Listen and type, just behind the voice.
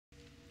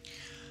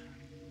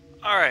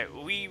Alright,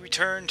 we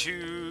return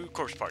to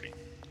Corpse Party,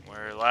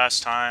 where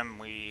last time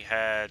we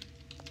had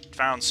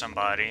found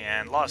somebody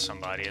and lost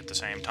somebody at the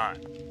same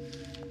time.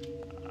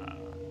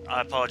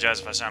 I apologize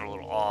if I sound a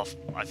little off.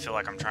 I feel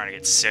like I'm trying to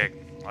get sick,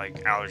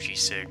 like allergy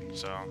sick,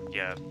 so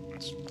yeah,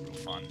 it's real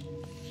fun.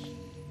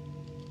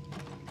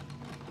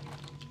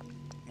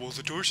 Well,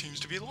 the door seems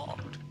to be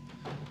locked.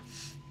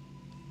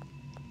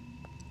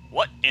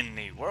 What in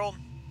the world?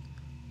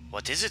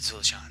 What is it,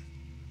 Sulshan?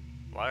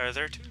 Why are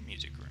there two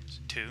music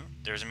rooms? Two?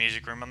 There's a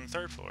music room on the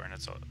third floor, and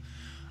it's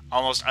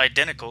almost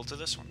identical to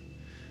this one.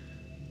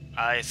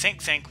 I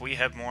think we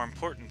have more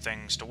important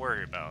things to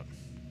worry about.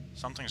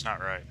 Something's not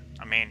right.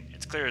 I mean,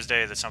 it's clear as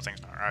day that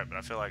something's not right, but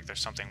I feel like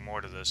there's something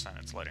more to this than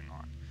it's letting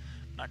on.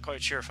 I'm not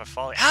quite sure if I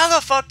follow. How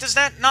the fuck does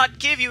that not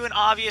give you an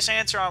obvious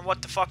answer on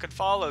what to fucking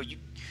follow? You.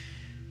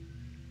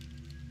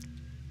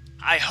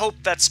 I hope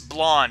that's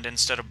blonde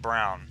instead of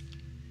brown.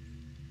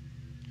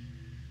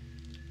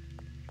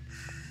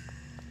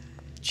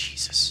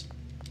 Jesus.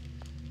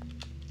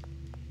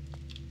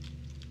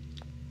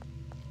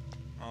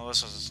 Well,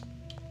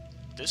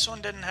 this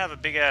one didn't have a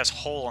big ass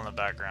hole in the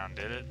background,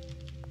 did it?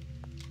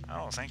 I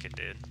don't think it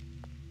did.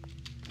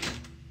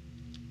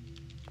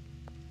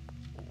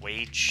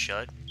 Wade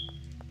shut.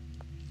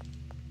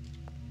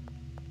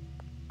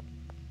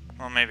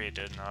 Well, maybe it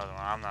did in the other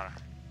one. I'm not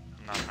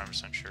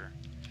 100% sure.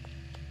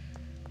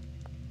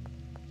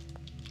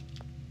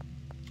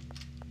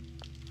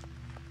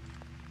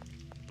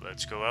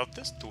 Let's go out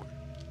this door.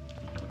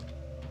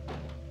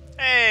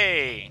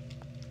 Hey!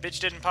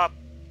 Bitch didn't pop.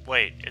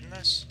 Wait, isn't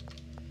this?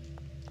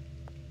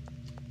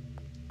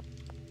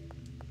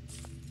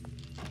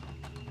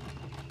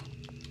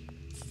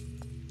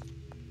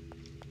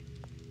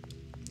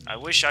 I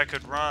wish I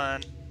could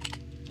run.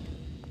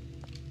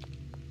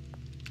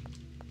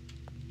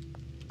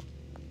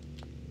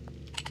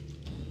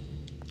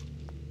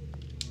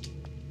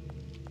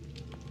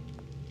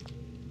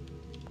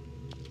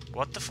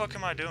 What the fuck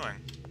am I doing?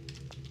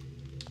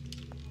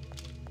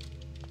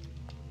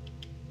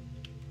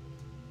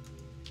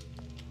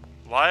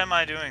 Why am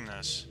I doing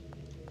this?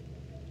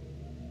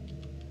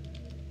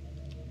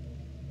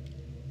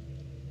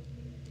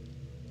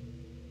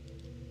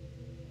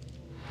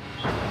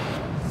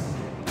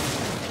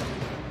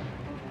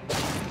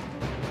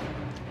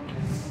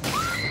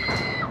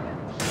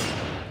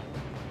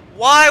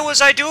 Why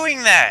was I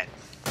doing that?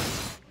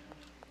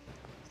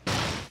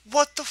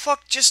 What the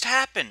fuck just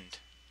happened?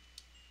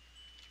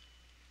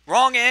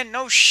 Wrong end?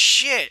 No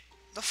shit.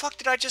 The fuck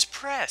did I just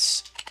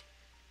press?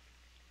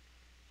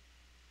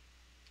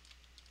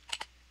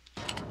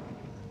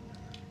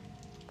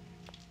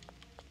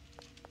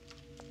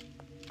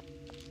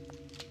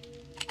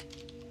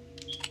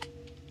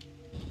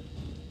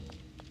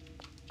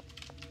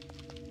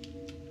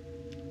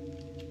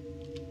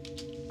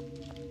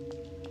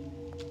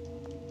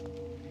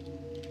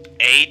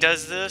 A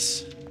does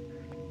this?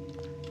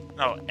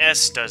 No,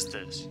 S does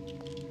this.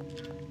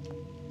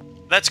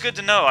 That's good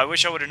to know. I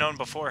wish I would have known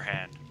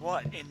beforehand.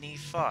 What in the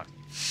fuck?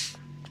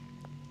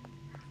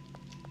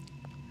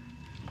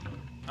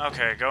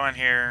 Okay, go in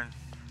here.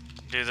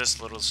 Do this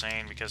little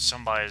scene because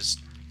somebody's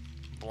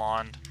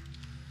blonde.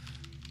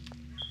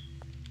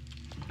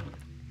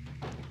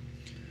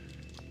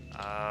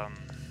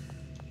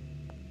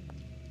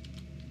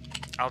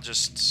 I'll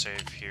just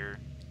save here.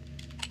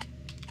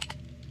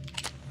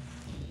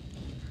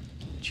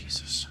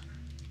 Jesus.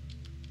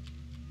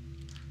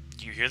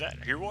 Do you hear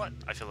that? Hear what?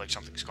 I feel like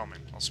something's coming.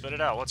 I'll spit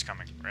it out. What's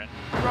coming? Ren?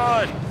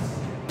 Run!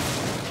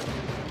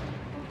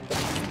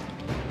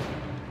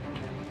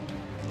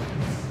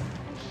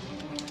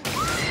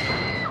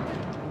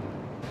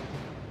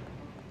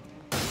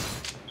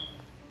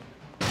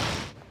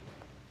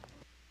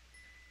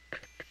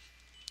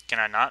 Can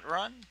I not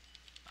run?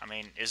 I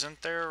mean,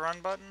 isn't there a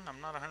run button? I'm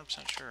not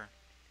 100% sure.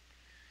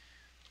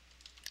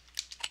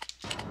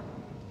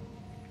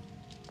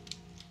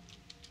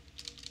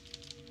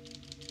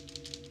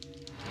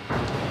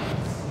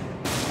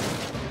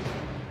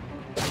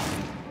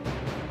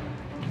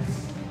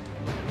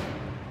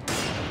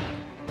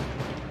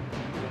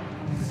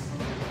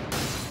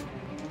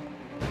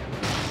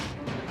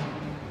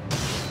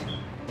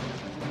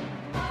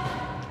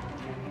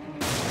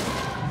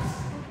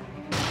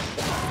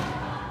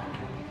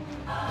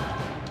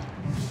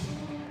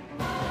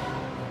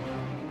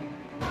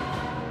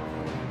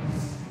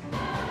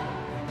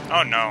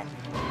 Oh no.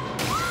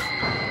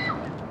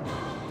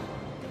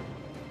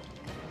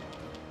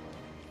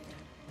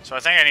 So I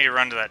think I need to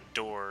run to that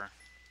door.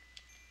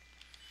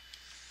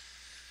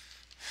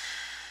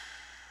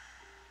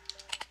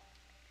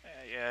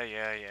 Yeah.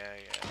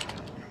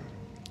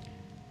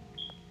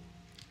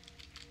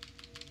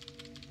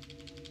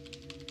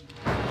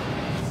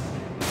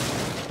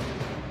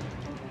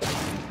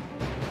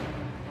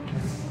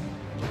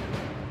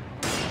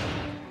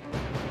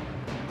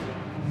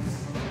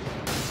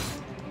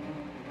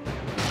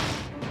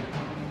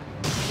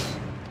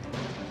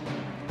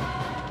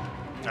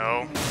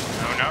 No.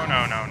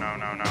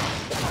 No.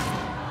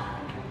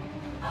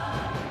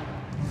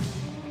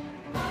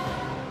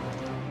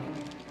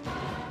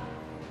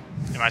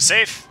 Am I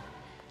safe?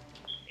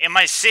 Am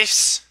I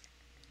safe?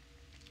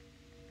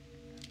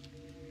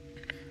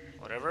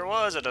 Whatever it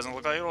was, it doesn't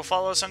look like it will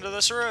follow us into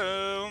this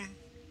room.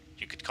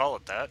 You could call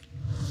it that.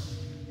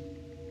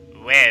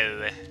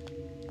 Well.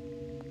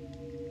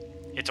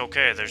 It's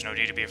okay, there's no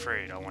need to be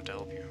afraid. I want to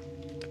help you.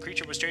 The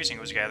creature was chasing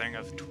was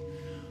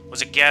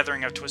a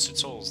gathering of twisted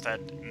souls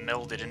that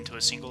melded into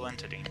a single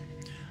entity.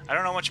 I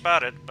don't know much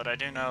about it, but I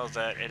do know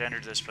that it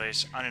entered this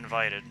place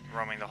uninvited,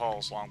 roaming the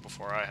halls long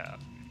before I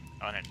have.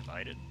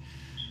 Uninvited?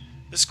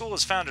 This school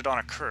is founded on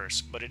a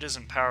curse, but it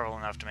isn't powerful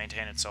enough to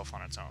maintain itself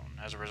on its own.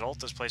 As a result,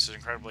 this place is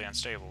incredibly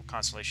unstable,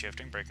 constantly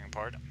shifting, breaking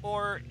apart,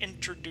 or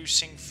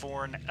introducing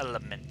foreign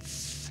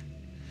elements.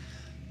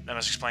 That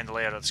must explain the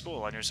layout of the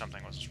school. I knew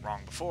something was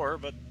wrong before,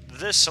 but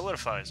this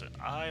solidifies it.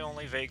 I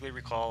only vaguely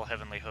recall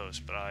Heavenly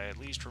Host, but I at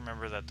least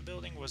remember that the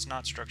building was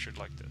not structured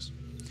like this.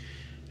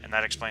 And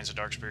that explains the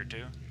Dark Spirit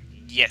too?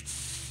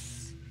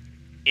 Yes.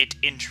 It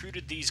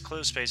intruded these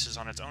closed spaces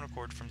on its own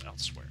accord from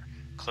elsewhere.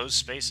 Closed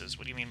spaces?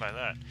 What do you mean by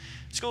that?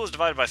 The school is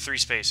divided by 3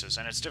 spaces,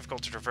 and it's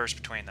difficult to traverse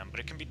between them, but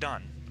it can be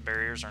done. The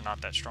barriers are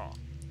not that strong.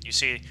 You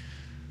see,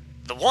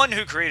 the one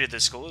who created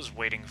this school is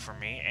waiting for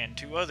me and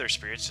 2 other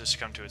spirits to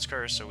succumb to its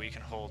curse so we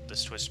can hold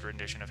this twisted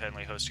rendition of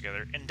Heavenly Host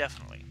together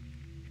indefinitely.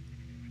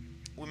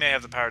 We may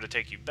have the power to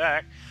take you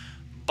back,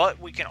 but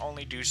we can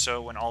only do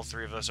so when all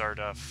 3 of us are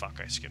to... Fuck,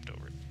 I skipped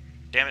over it.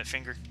 Damn it,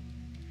 finger.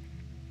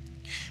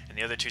 And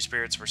the other 2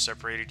 spirits were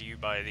separated to you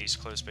by these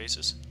closed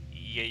spaces?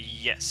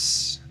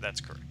 Yes,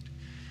 that's correct.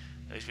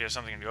 At least we have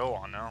something to go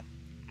on now.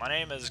 My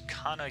name is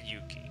Kano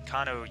Yuki,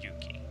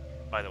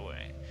 by the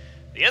way.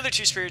 The other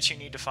 2 spirits you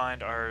need to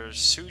find are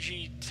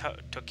Suji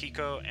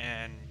Tokiko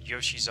and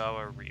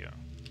Yoshizawa Ryo.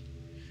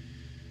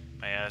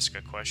 May I ask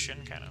a question,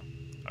 Kano?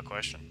 A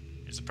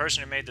question? Is the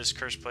person who made this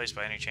cursed place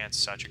by any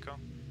chance Sachiko?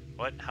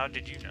 What? How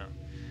did you know?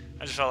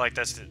 I just felt like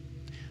that's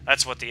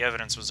what the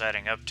evidence was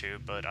adding up to,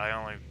 but I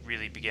only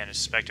really began to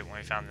suspect it when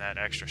we found that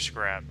extra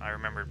scrap. I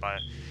remembered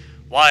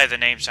why the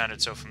name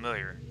sounded so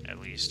familiar, at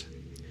least.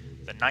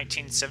 The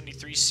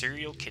 1973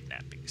 serial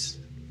kidnappings.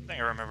 I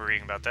think I remember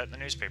reading about that in the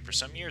newspaper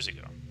some years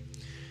ago.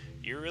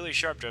 You're really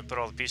sharp to have put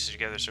all the pieces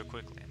together so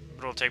quickly,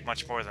 but it'll take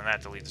much more than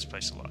that to leave this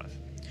place alive.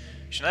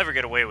 You should never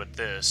get away with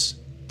this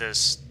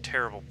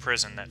terrible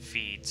prison that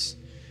feeds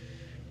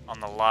on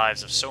the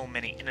lives of so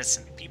many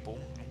innocent people.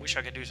 I wish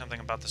I could do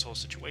something about this whole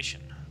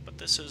situation, but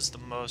this is the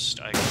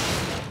most I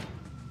can.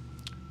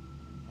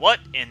 What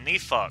in the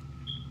fuck?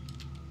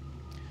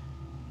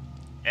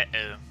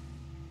 Uh-oh.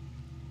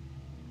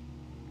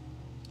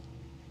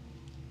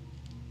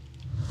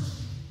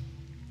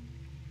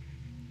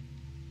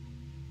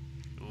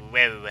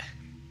 Whoa.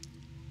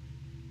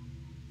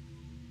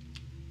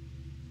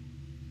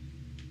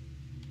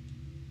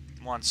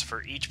 Once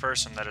for each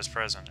person that is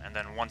present, and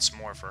then once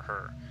more for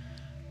her.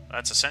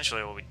 That's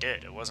essentially what we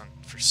did. It wasn't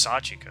for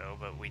Sachiko,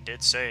 but we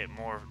did say it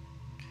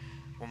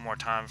one more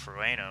time for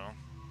Ueno,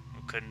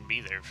 who couldn't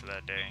be there for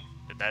that day.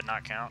 Did that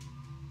not count?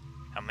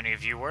 How many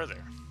of you were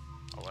there?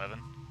 11?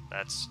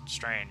 That's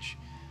strange.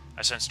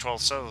 I sense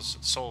 12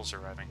 souls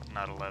arriving,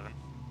 not 11.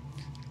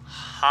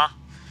 Huh?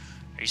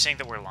 Are you saying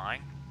that we're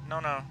lying?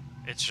 No.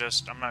 It's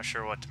just, I'm not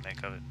sure what to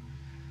make of it.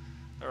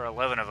 There are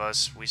 11 of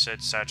us. We said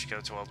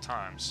Sachiko 12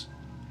 times.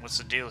 What's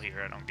the deal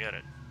here? I don't get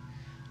it.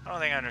 I don't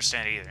think I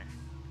understand either.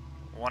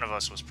 One of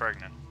us was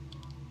pregnant.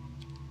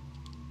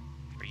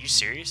 Are you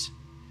serious?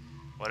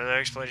 What other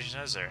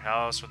explanation is there?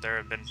 How else would there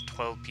have been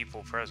 12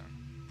 people present?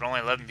 But only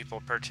 11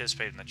 people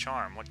participated in the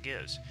charm. What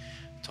gives?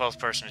 The 12th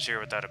person is here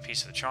without a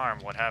piece of the charm.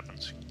 What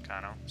happens?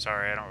 Kano.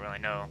 Sorry, I don't really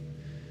know.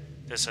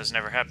 This has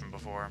never happened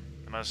before.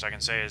 The most I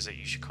can say is that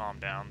you should calm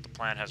down. The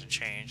plan hasn't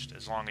changed.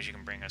 As long as you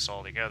can bring us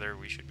all together,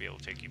 we should be able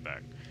to take you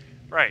back.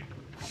 Right.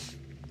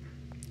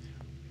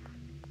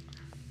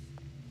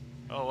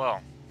 Oh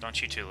well,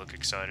 don't you two look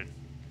excited?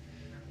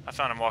 I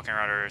found him walking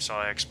around earlier, so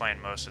I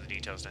explained most of the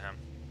details to him.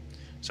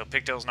 So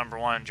Pigtails number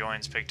 1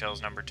 joins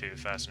Pigtails number 2.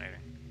 Fascinating.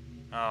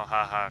 Oh,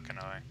 haha,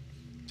 Kanoi.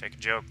 Take a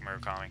joke,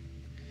 Murakami.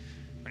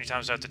 How many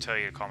times do I have to tell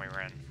you to call me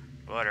Ren?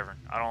 Whatever.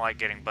 I don't like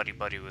getting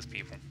buddy-buddy with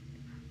people.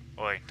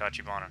 Oi,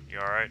 Tachibana, you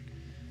alright?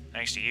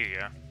 Thanks to you,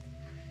 yeah?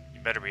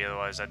 You better be,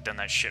 otherwise I'd done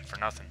that shit for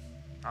nothing.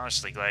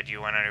 Honestly glad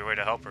you went out of your way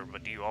to help her,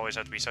 but do you always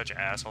have to be such an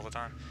ass all the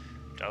time?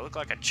 Do I look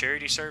like a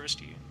charity service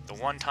to you? The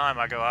one time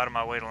I go out of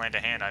my way to lend a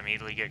hand, I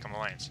immediately get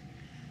complaints.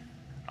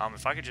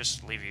 If I could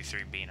just leave you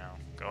 3B now.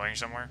 Going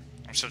somewhere?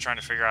 I'm still trying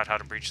to figure out how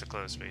to breach the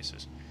closed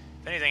spaces.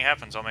 If anything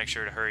happens, I'll make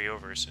sure to hurry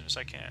over as soon as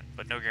I can,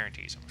 but no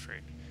guarantees, I'm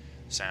afraid.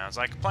 Sounds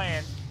like a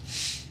plan.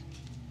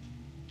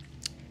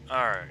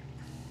 Alright.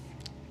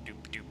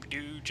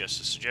 Doop-doop-doo,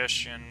 just a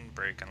suggestion.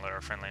 Break and let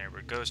our friendly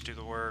neighborhood ghost do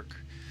the work.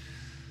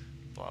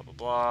 Blah blah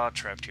blah.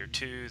 Trapped here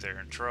too, they're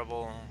in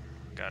trouble.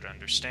 Gotta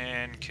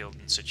understand, killed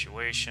in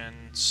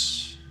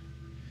situations.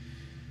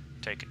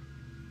 Take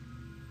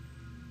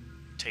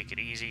it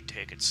easy,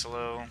 take it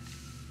slow.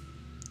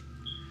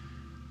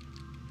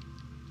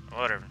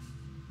 Whatever.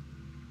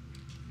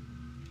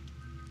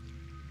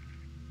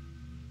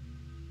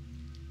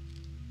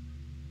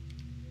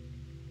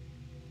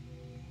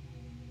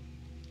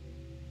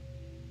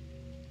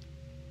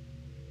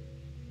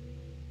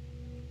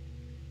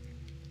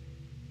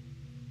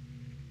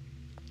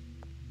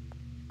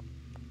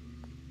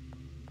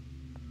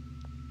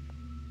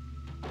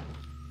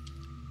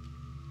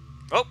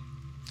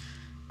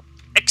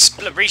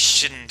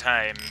 Celebration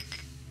time!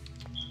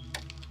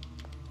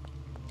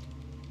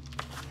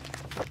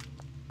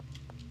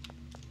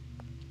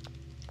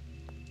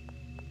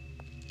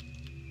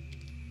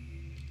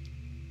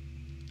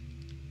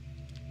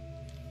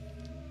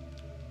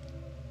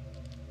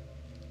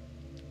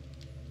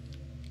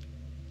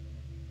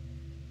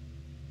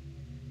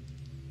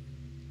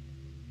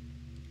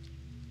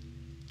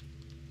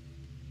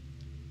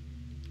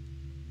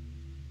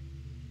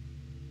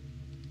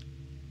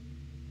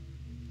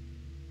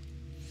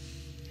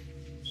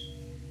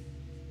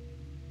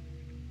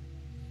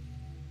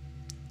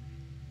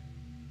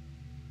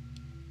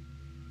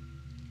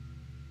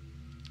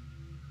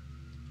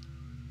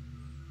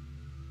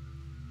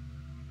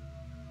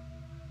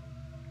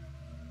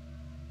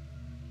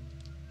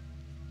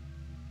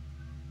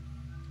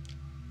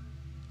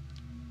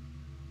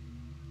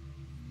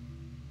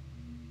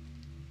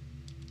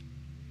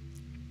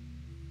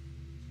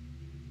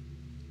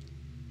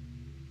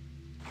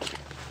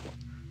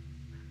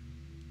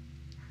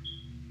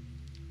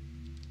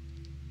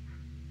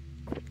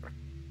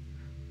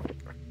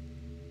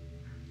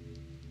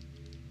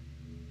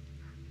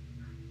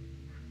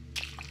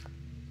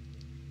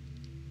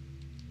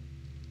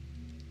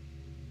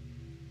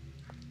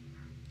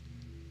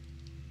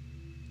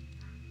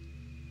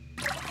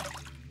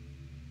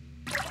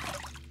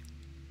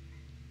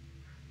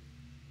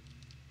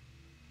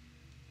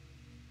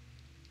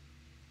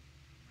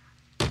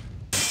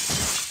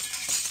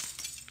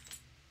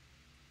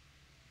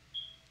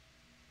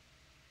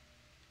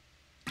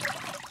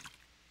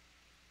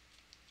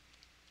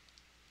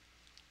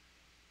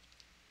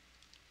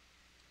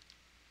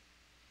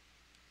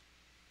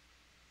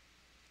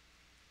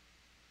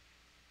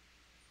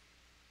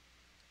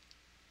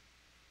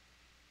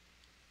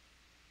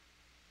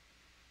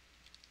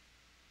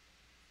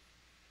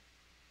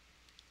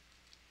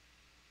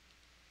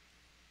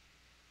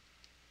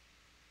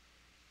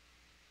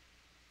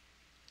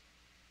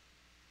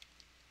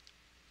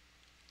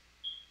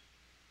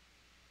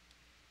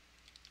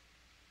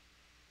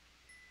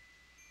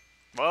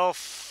 Well,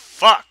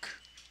 fuck!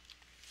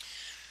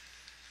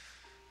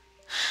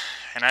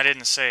 And I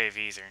didn't save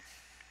either.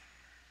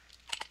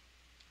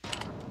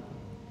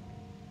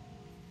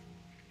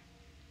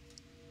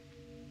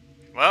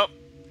 Well,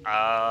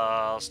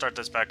 I'll start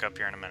this back up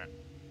here in a minute.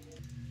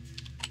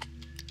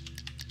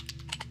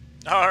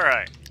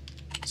 Alright.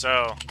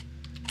 So,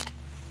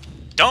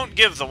 don't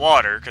give the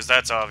water, because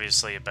that's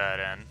obviously a bad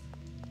end.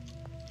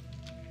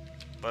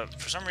 But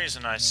for some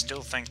reason, I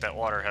still think that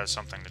water has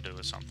something to do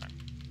with something.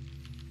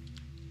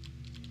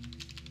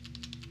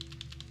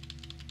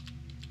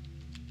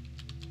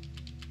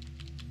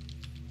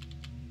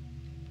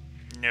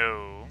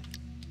 No.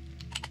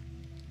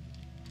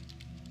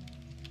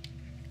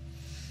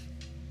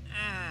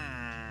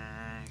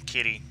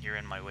 Kitty, you're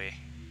in my way.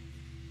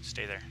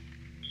 Stay there.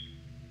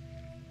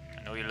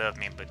 I know you love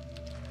me, but...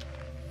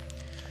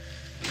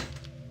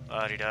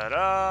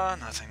 La-di-da-da,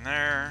 nothing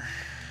there.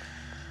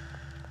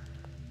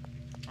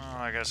 Oh,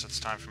 I guess it's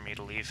time for me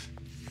to leave.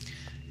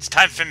 It's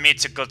time for me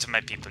to go to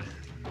my people.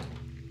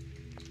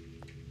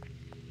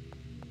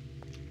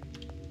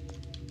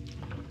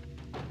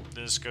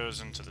 This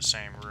goes into the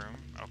same room.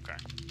 Okay.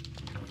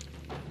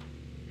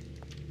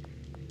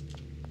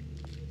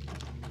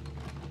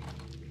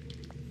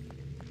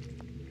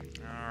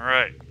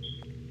 Alright.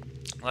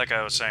 Like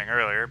I was saying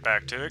earlier,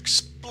 back to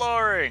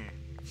exploring!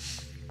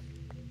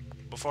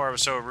 Before I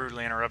was so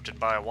rudely interrupted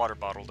by a water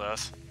bottle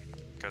death.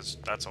 Because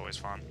that's always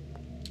fun.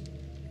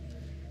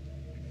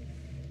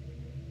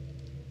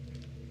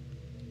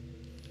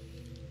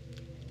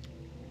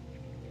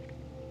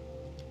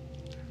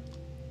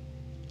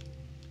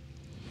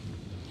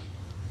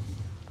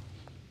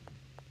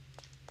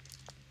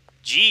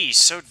 Geez,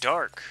 so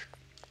dark.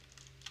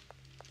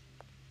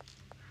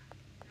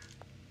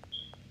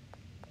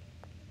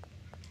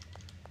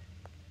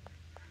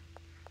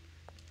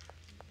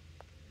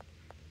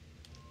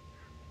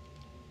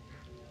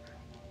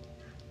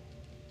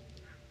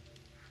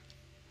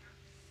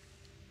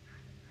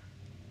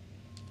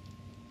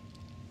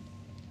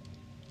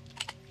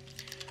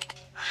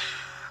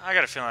 I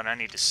got a feeling I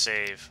need to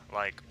save,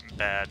 like,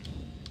 bad.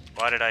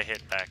 Why did I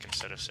hit back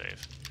instead of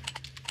save?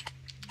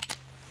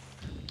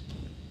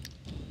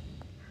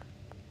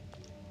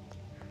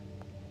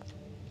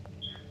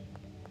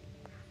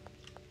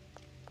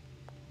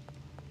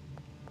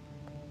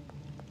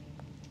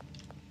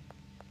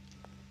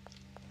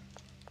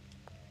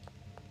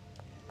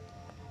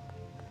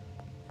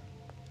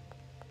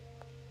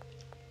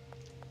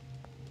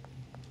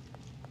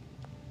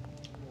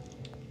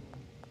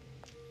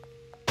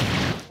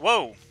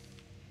 Whoa!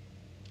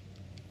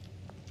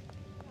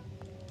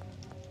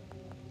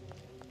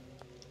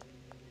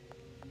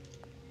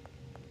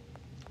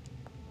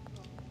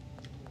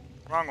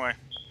 Wrong way.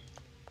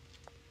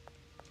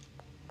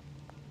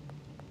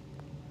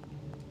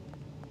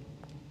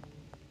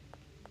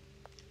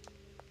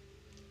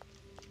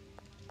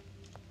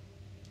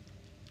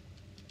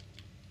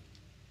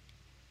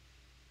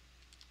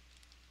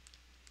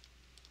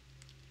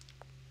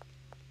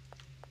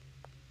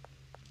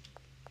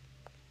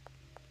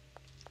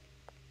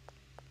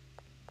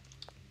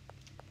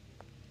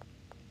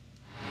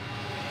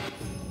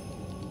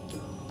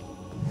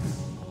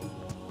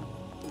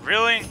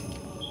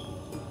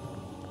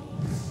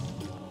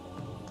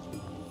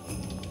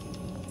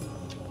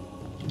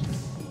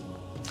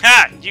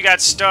 You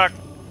got stuck.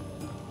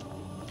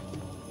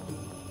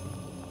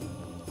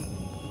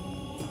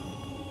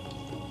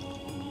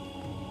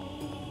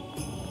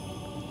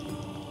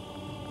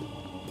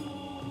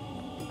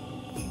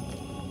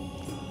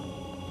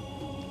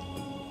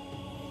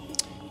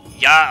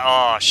 Yeah,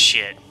 oh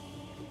shit.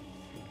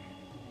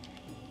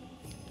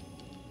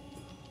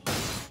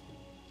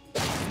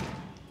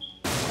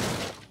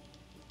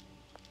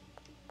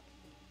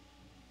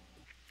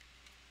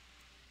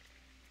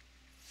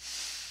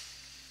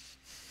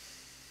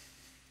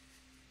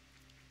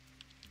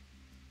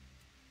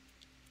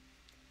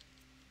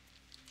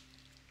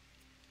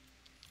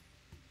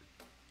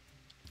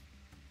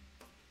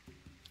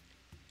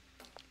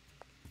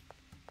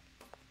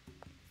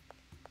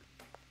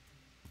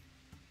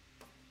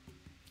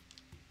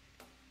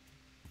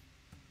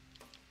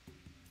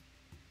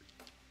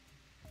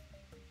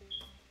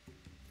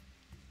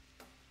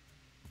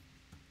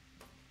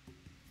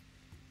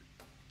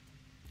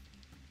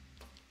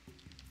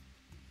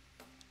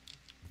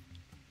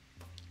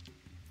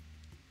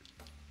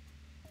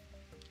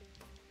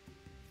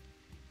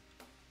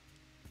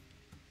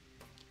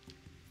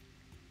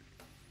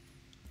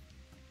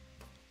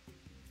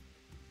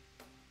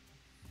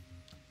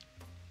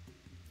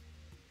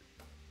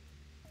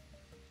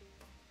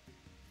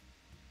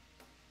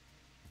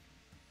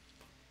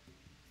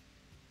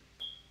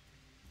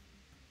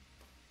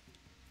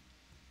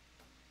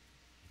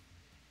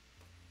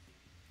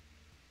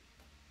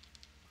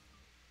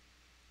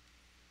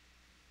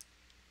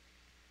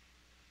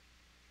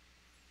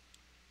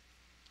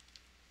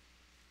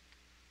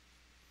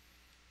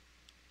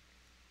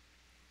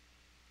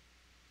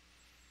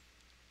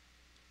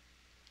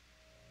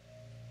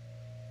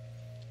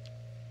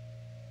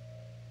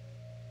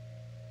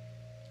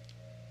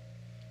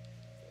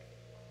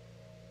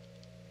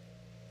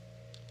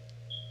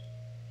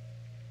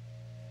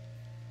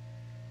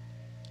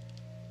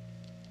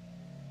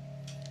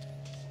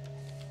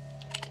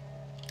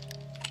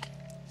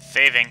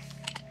 Faving.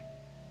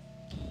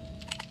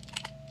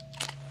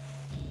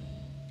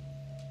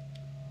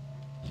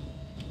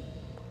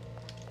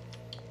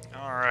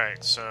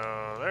 Alright,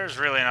 so there's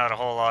really not a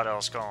whole lot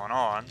else going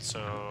on,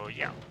 so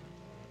yeah.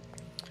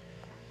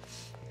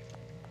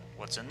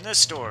 What's in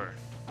this door?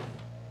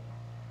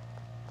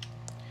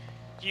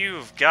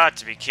 You've got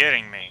to be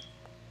kidding me.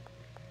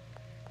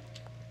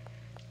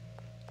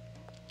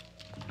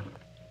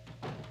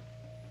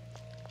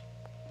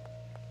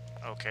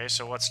 Okay,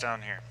 so what's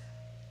down here?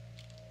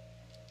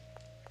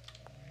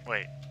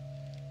 Wait.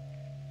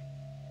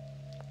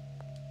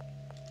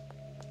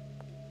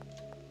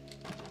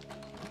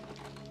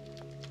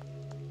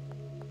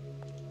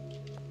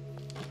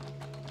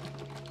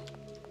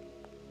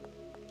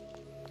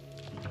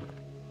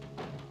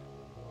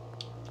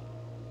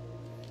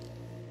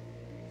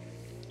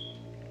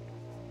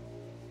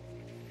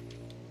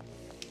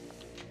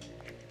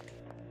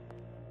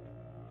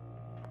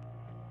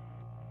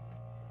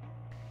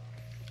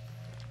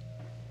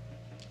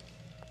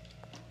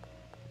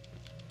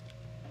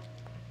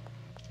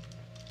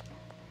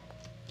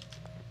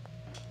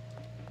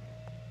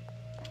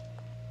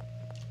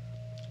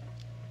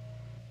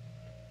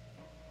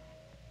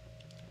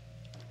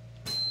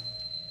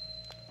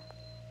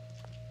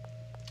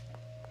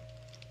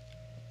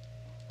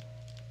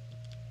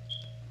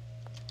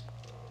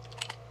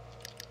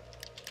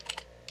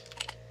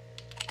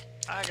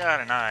 I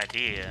got an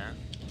idea.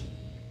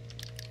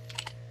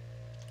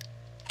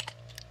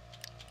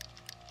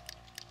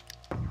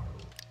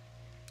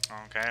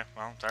 Okay,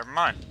 well, never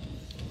mind.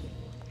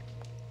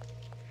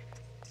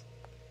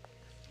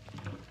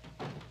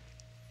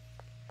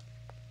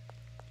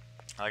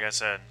 Like I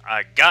said,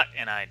 I got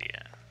an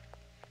idea.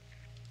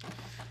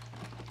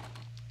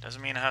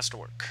 Doesn't mean it has to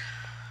work.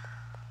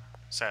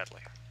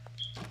 Sadly.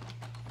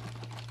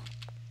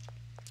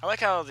 I like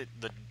how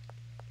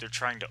they're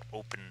trying to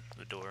open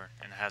the door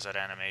and it has that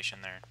animation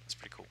there. It's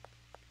pretty cool.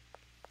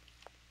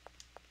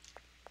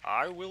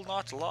 I will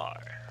not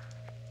lie.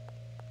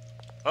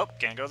 Oh,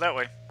 can't go that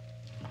way.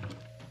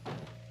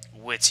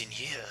 What's in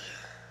here?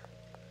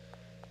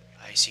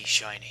 I see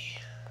shiny.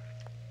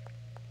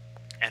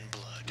 And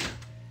blood.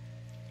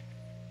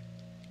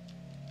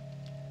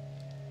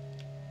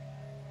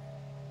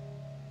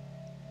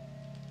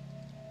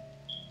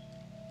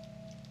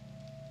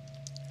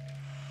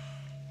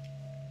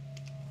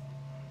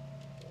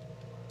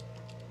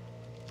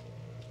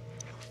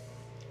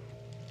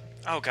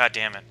 Oh, god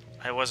damn it.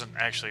 I wasn't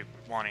actually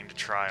wanting to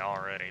try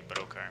already, but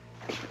okay.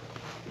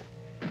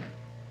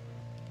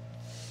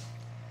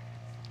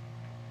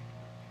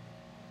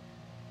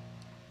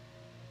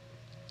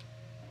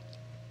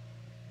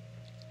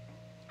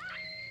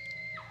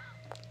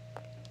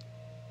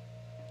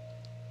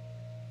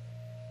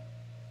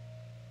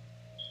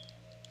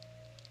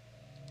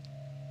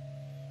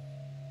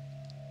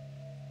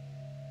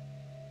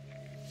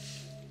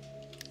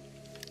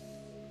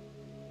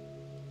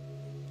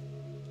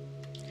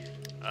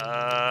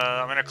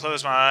 I'm gonna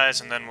close my eyes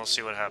and then we'll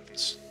see what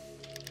happens.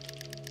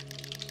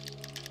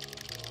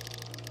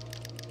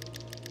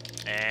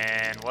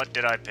 And what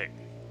did I pick?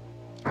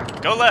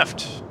 Go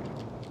left!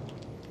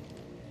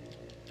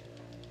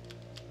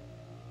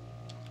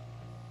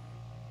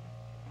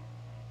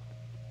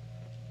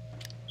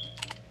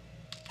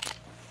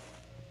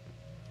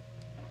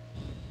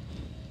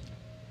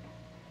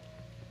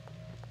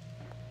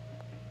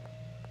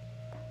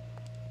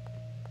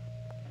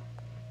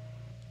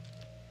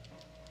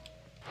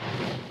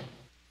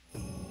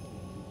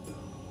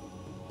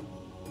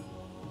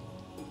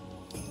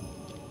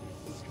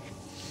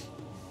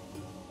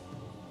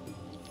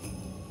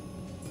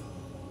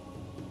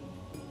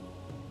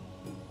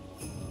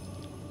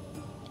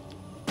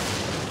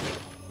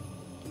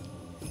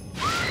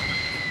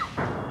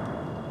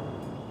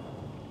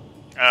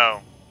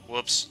 Oh,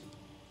 whoops.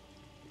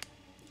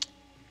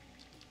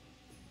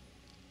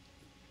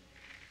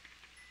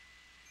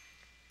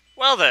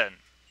 Well then.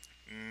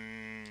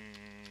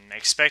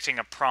 Expecting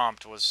a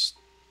prompt was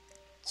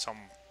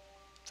something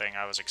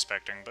I was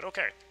expecting, but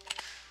okay.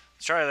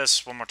 Let's try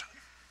this one more time.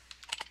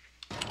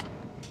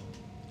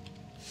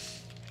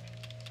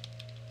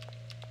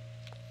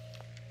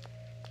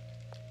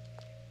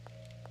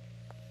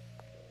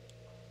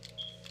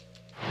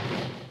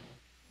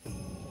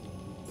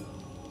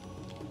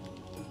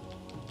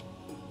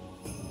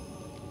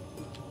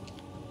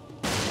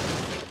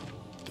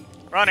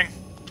 Running.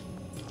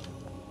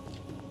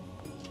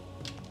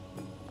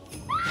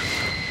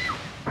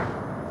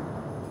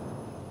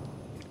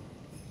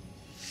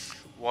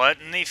 What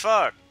in the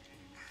fuck?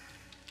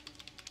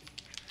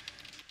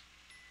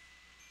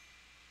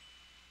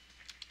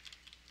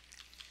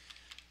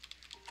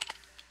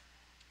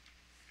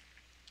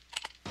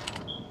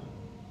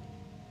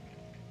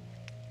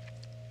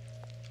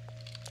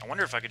 I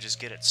wonder if I could just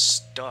get it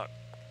stuck,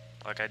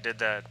 like I did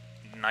that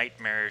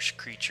nightmarish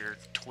creature,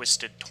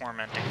 twisted,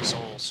 tormenting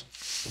souls.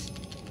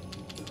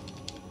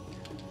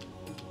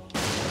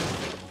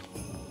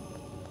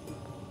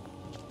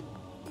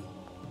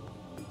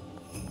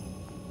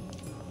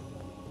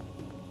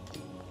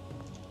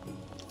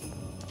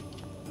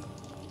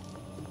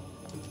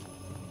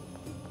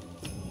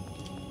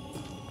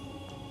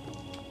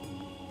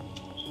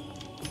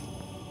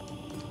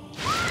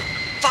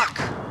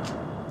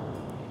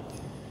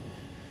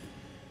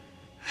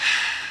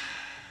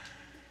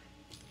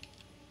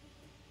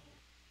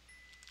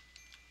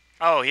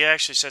 Oh, he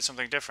actually said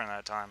something different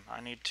that time.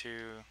 I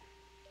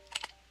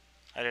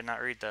did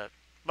not read that.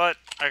 But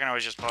I can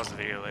always just pause the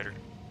video later.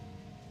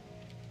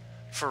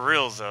 For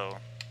real, though.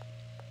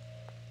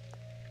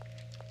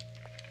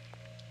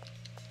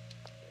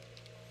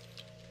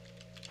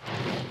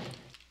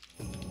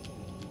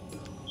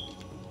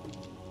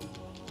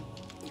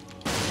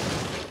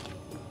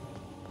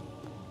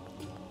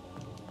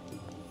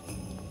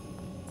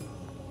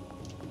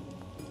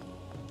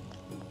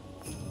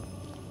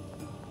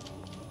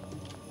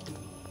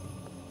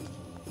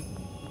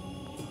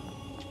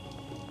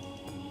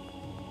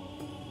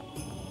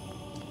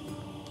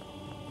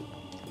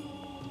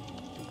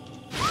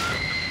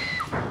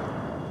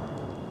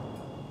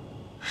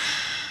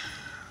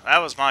 That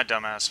was my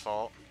dumbass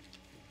fault.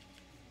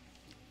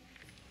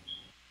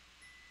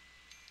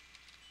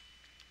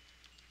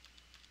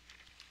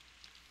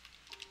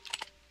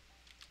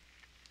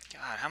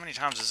 God, how many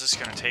times is this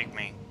gonna take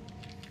me?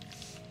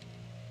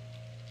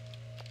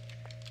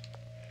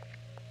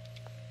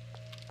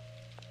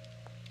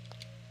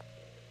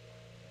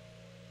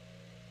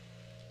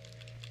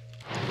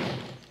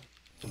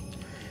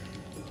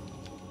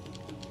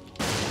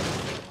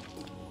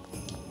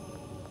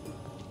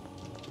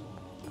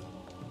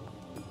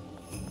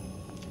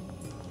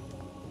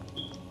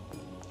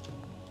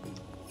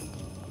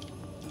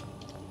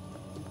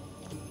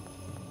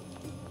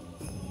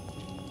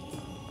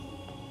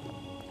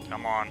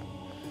 Come on.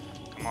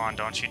 Come on,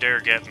 don't you dare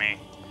get me.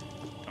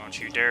 Don't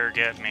you dare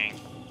get me.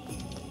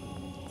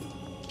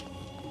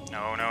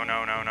 No, no,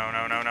 no, no, no,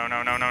 no, no, no, no,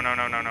 no, no, no,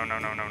 no, no, no, no,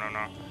 no, no, no,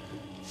 no.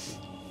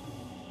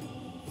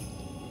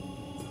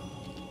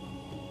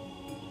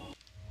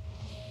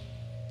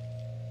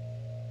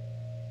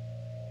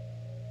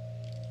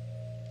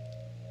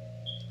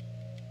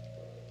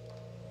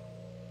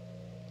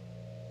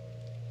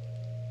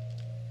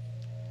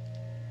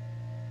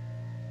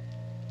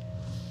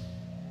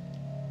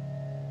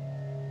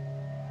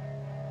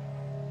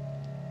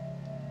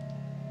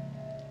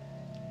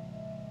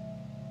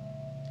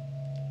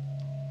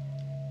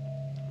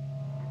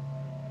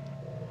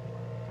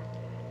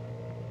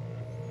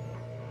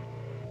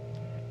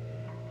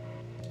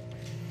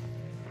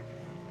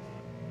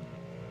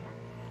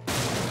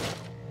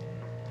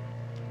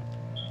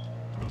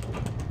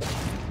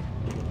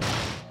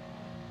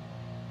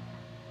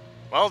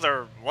 Well,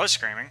 there was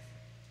screaming.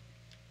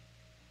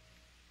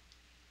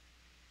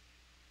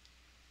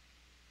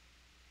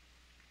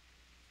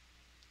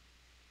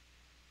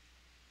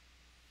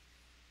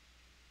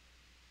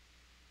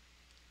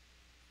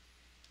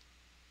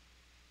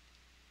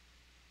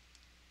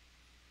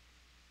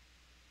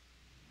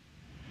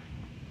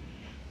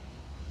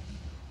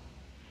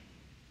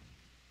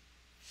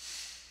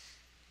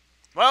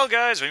 Well,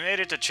 guys, we made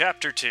it to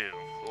Chapter 2.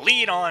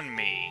 Lead on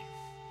me.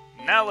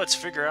 Now let's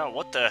figure out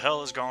what the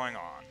hell is going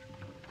on.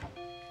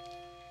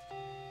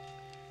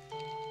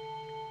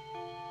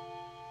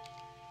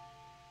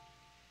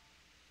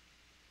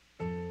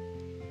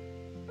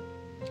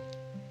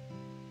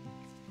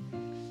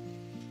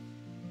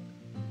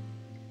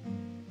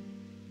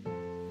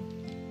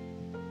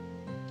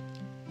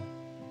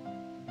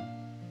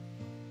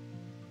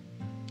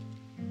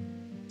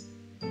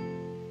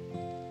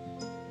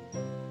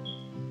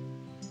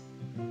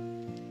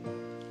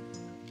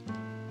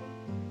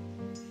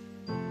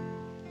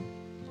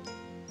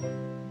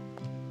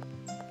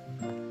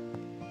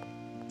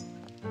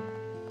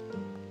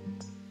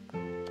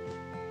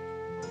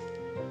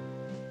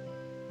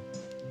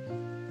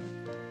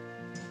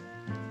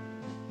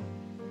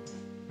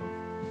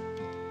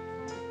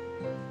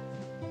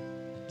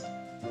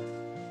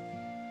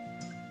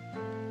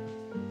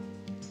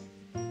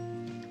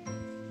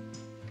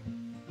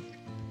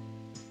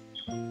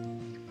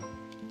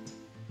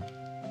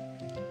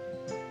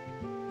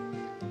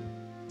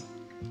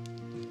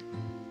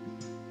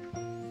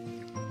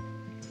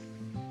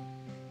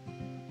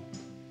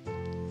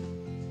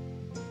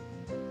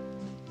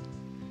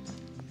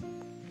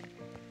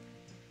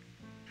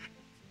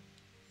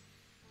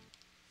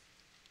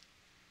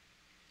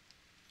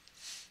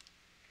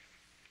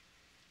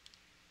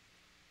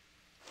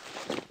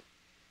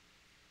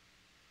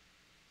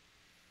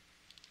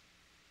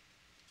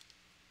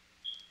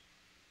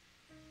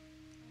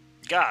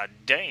 God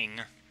dang.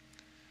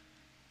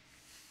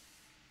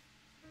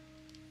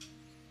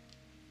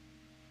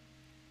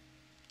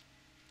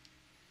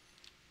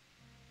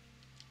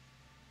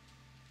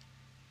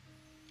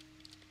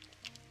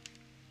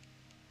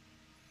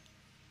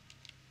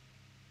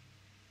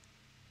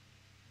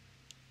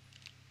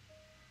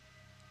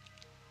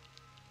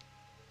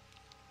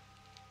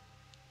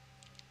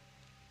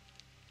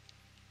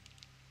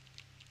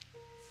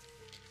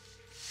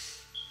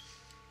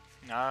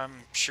 I'm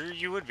sure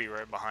you would be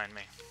right behind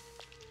me.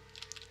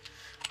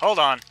 Hold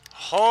on.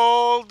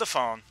 Hold the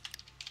phone.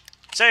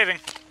 Saving.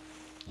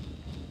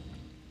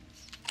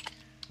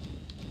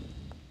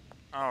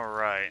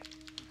 Alright.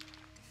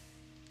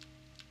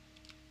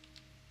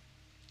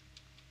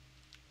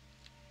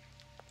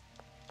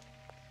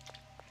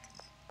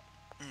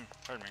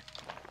 Pardon me.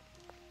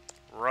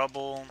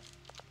 Rubble.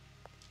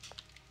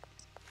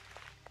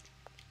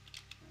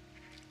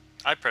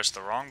 I pressed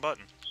the wrong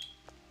button.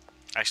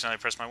 Accidentally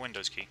pressed my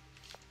Windows key.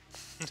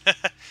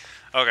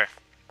 Okay.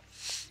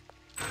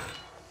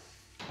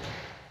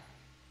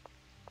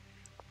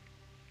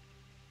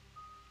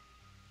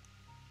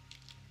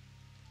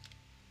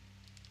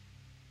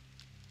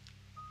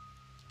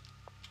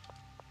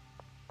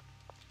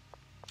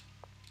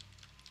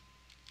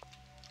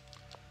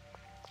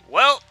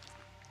 Well,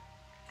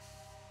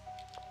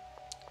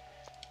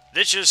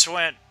 this just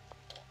went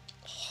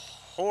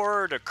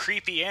horror to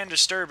creepy and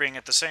disturbing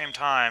at the same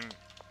time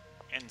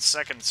in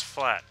seconds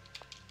flat.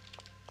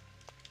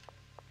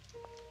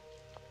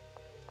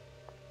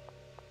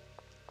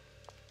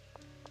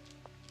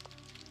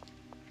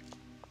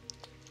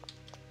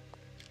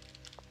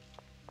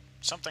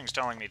 Something's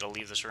telling me to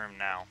leave this room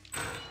now.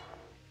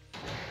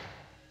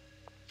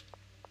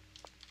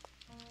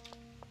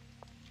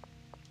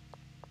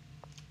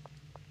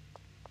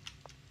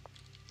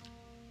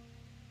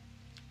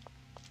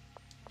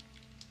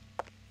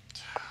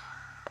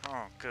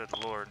 Oh, good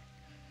lord.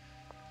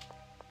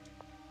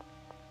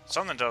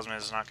 Something tells me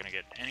this is not going to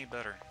get any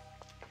better.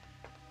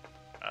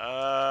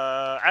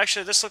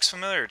 Actually, this looks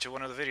familiar to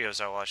one of the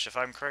videos I watched. If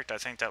I'm correct, I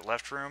think that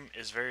left room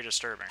is very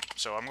disturbing.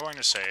 So I'm going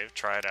to save,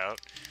 try it out,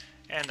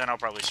 and then I'll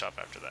probably stop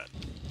after that.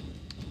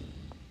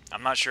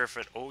 I'm not sure if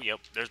it... Oh,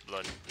 yep, there's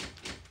blood.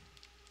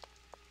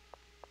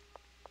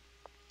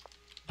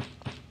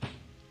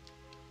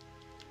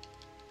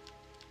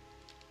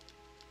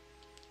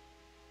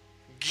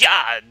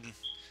 God!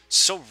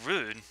 So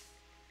rude.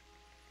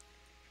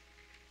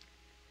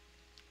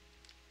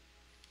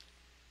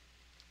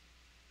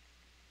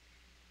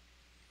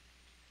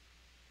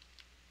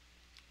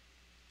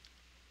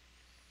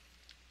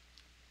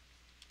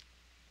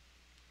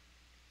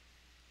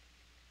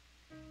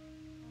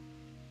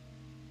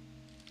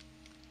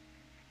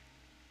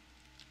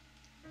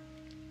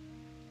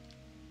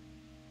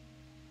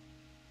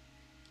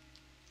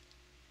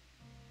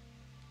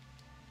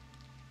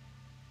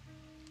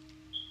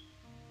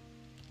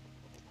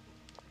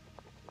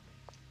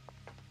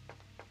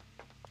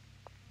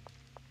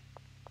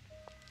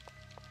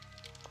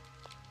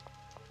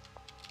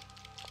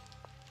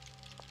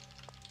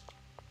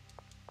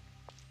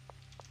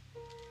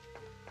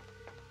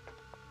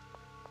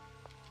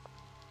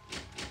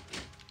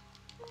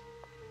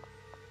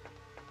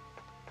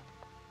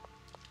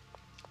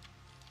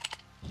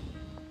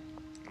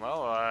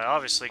 Well, I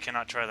obviously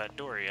cannot try that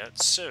door yet,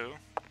 so...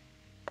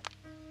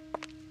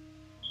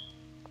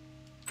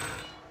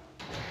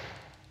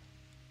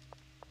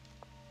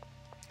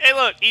 Hey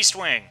look! East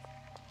Wing!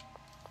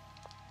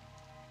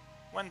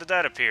 When did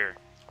that appear?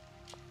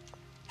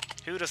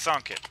 Who'da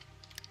thunk it?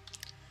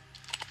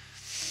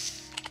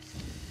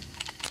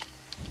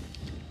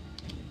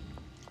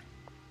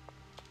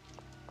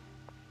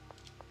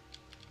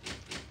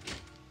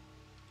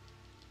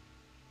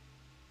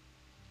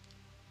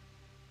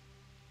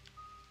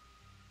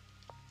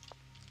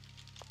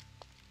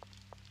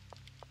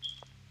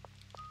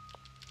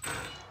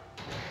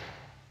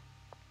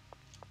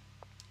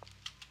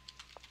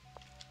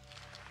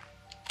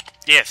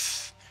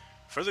 Yes.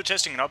 Further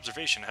testing and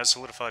observation has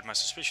solidified my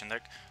suspicion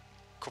that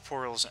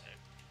corporeals...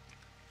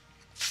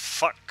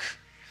 Fuck.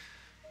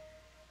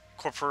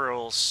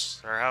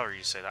 Corporeals, or however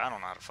you say that, I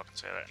don't know how to fucking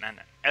say that,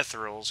 and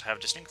ethereals have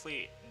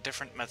distinctly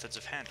different methods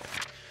of handling.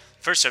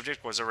 First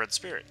subject was a red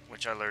spirit,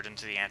 which I lured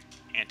into the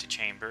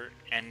antechamber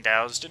and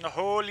doused in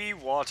holy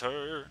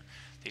water.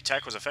 The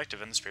attack was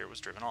effective and the spirit was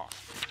driven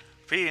off.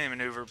 Repeating the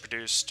maneuver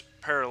produced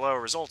parallel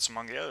results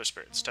among the other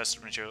spirits.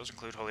 Tested materials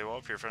include holy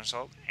water, purifying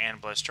salt, and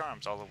blessed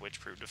charms, all of which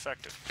proved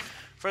effective.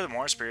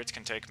 Furthermore, spirits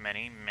can take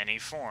many, many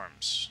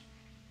forms.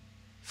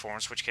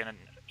 Forms which can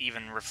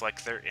even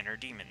reflect their inner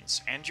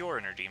demons, and your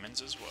inner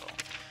demons as well.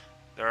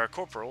 There are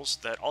corporals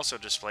that also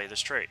display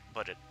this trait,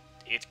 but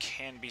it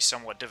can be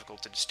somewhat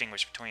difficult to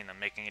distinguish between them,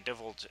 making it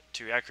difficult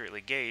to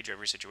accurately gauge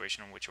every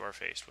situation in which you are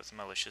faced with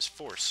malicious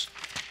force.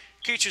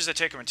 Creatures that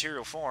take a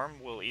material form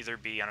will either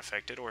be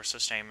unaffected or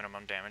sustain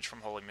minimum damage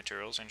from holy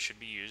materials and should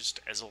be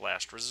used as a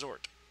last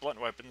resort. Blunt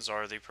weapons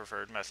are the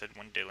preferred method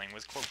when dealing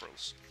with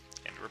corporals.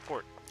 End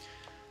report.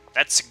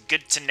 That's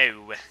good to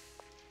know.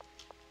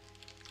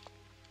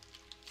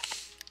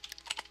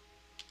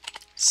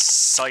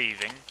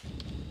 saving.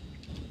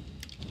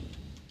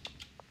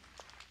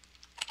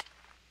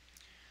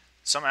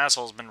 Some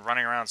asshole's been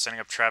running around setting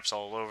up traps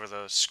all over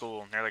the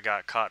school. Nearly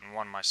got caught in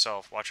one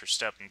myself. Watch your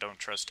step and don't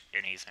trust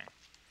anything.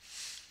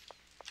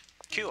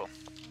 Cool.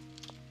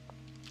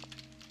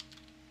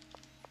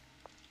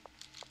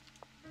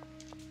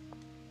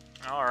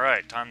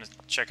 Alright, time to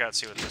check out,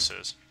 see what this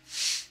is.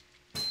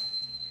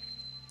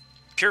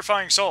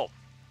 Purifying Salt.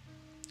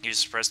 Use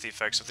to suppress the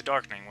effects of the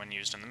darkening when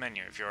used in the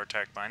menu. If you are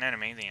attacked by an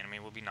enemy, the enemy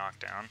will be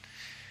knocked down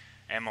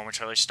and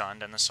momentarily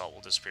stunned, and the salt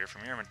will disappear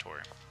from your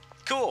inventory.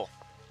 Cool!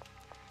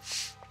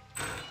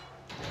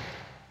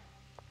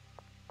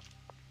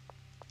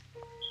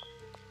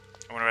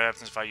 I wonder what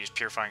happens if I use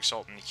Purifying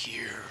Salt in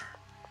here.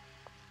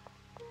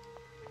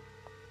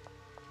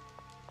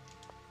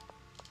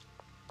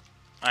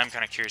 I'm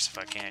kind of curious if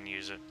I can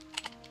use it.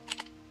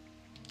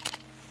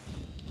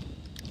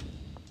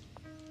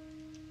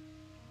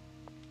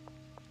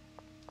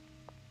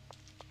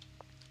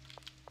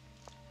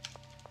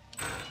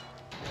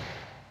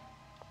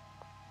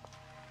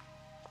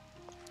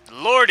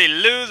 Lordy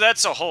Lou,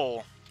 that's a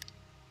hole.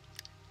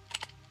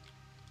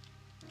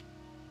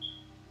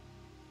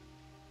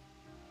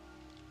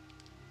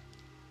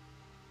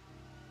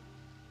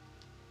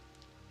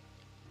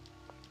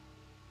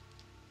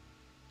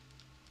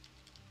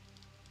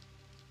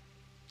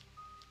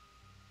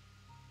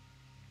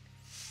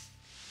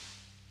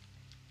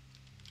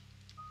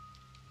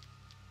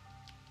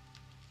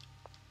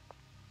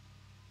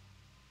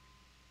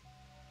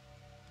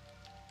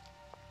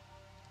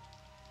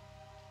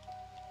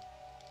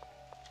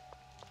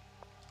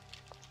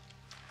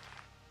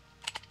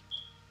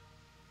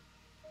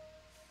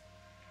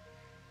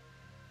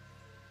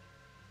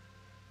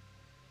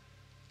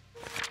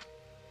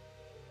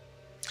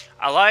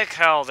 I like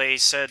how they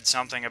said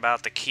something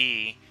about the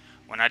key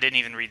when I didn't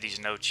even read these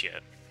notes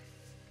yet.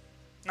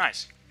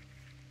 Nice.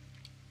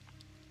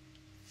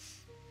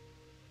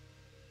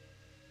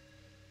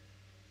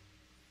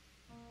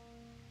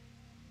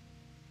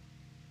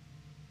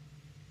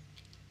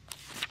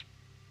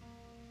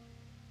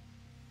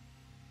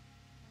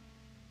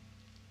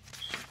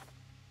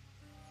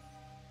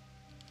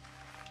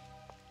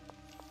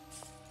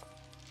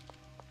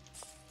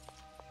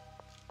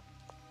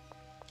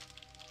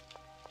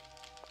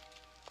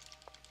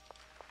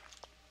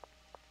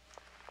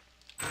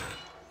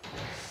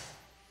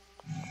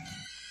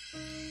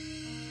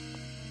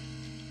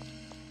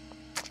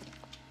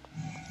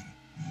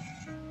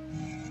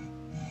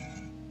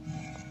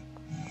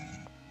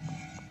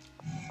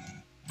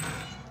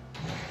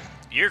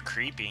 You're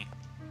creepy.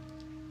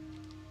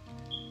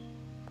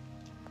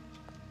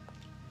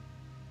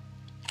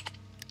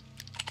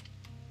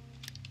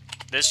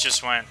 This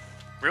just went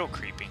real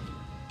creepy.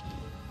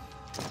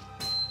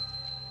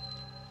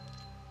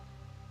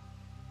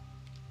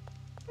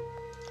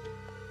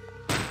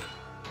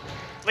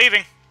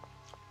 Leaving.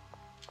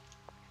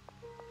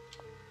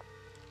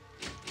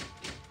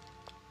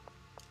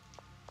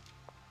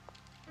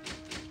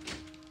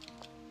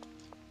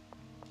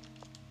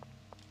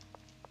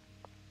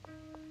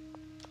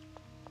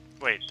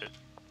 Wait,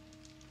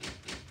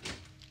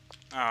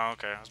 oh,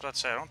 okay. I was about to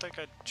say, I don't think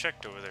I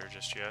checked over there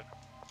just yet.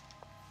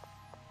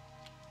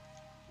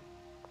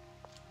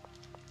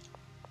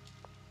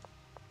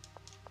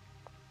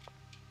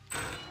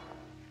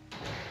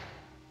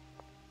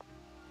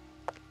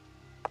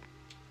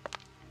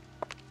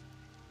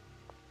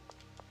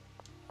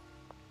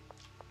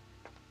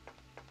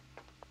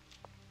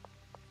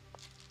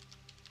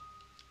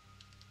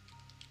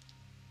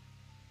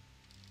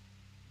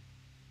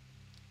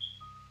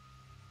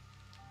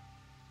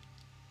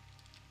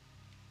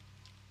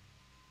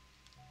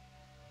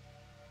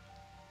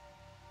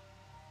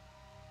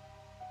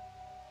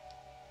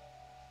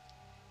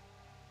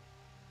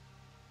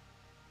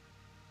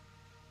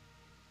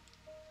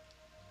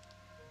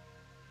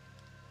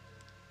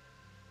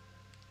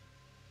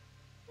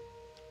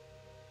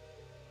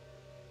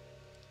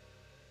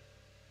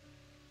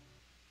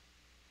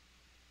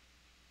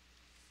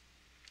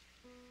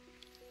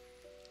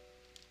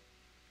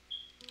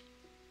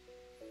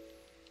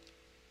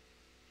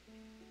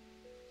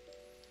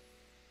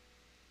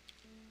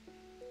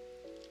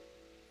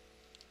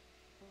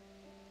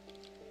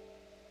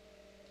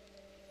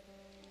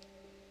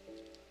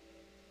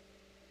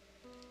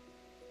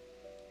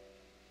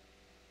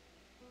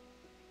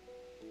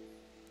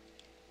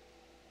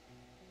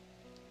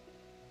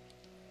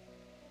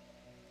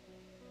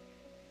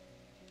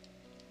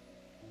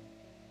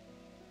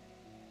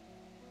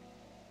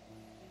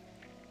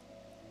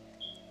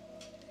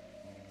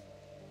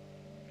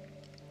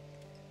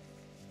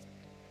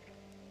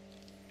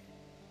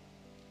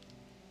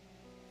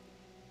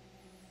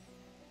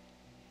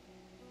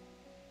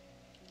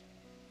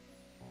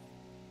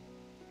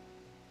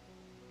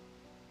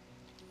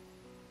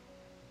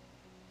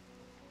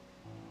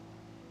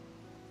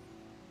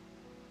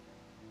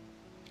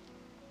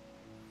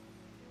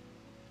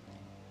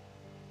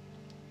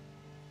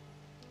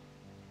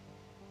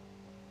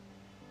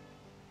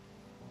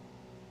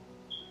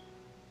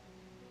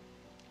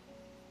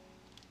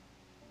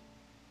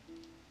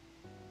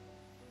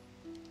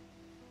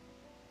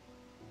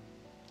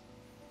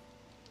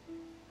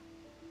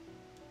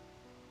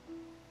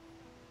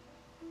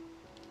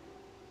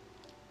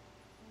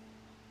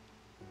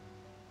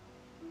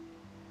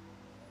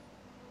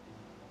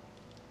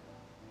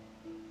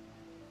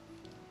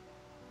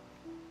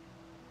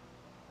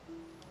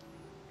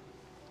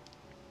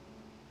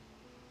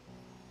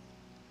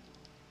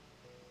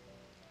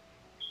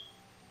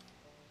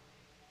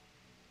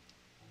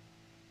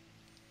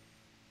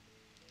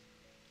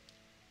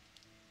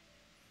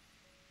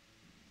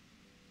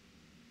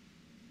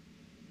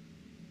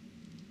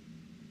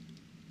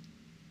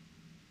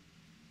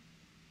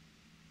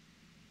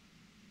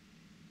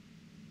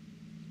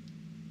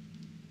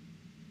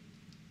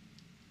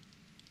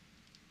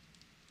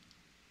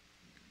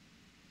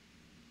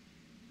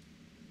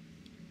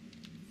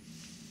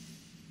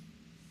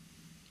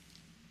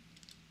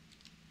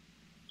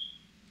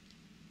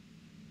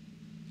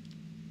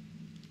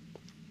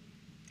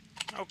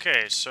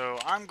 Okay, so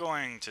I'm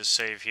going to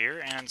save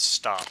here and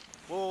stop.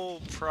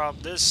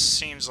 This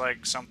seems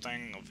like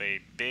something of a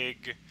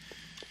big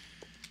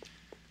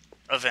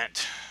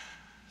event.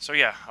 So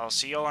yeah, I'll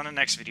see y'all on the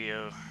next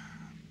video.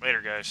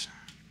 Later, guys.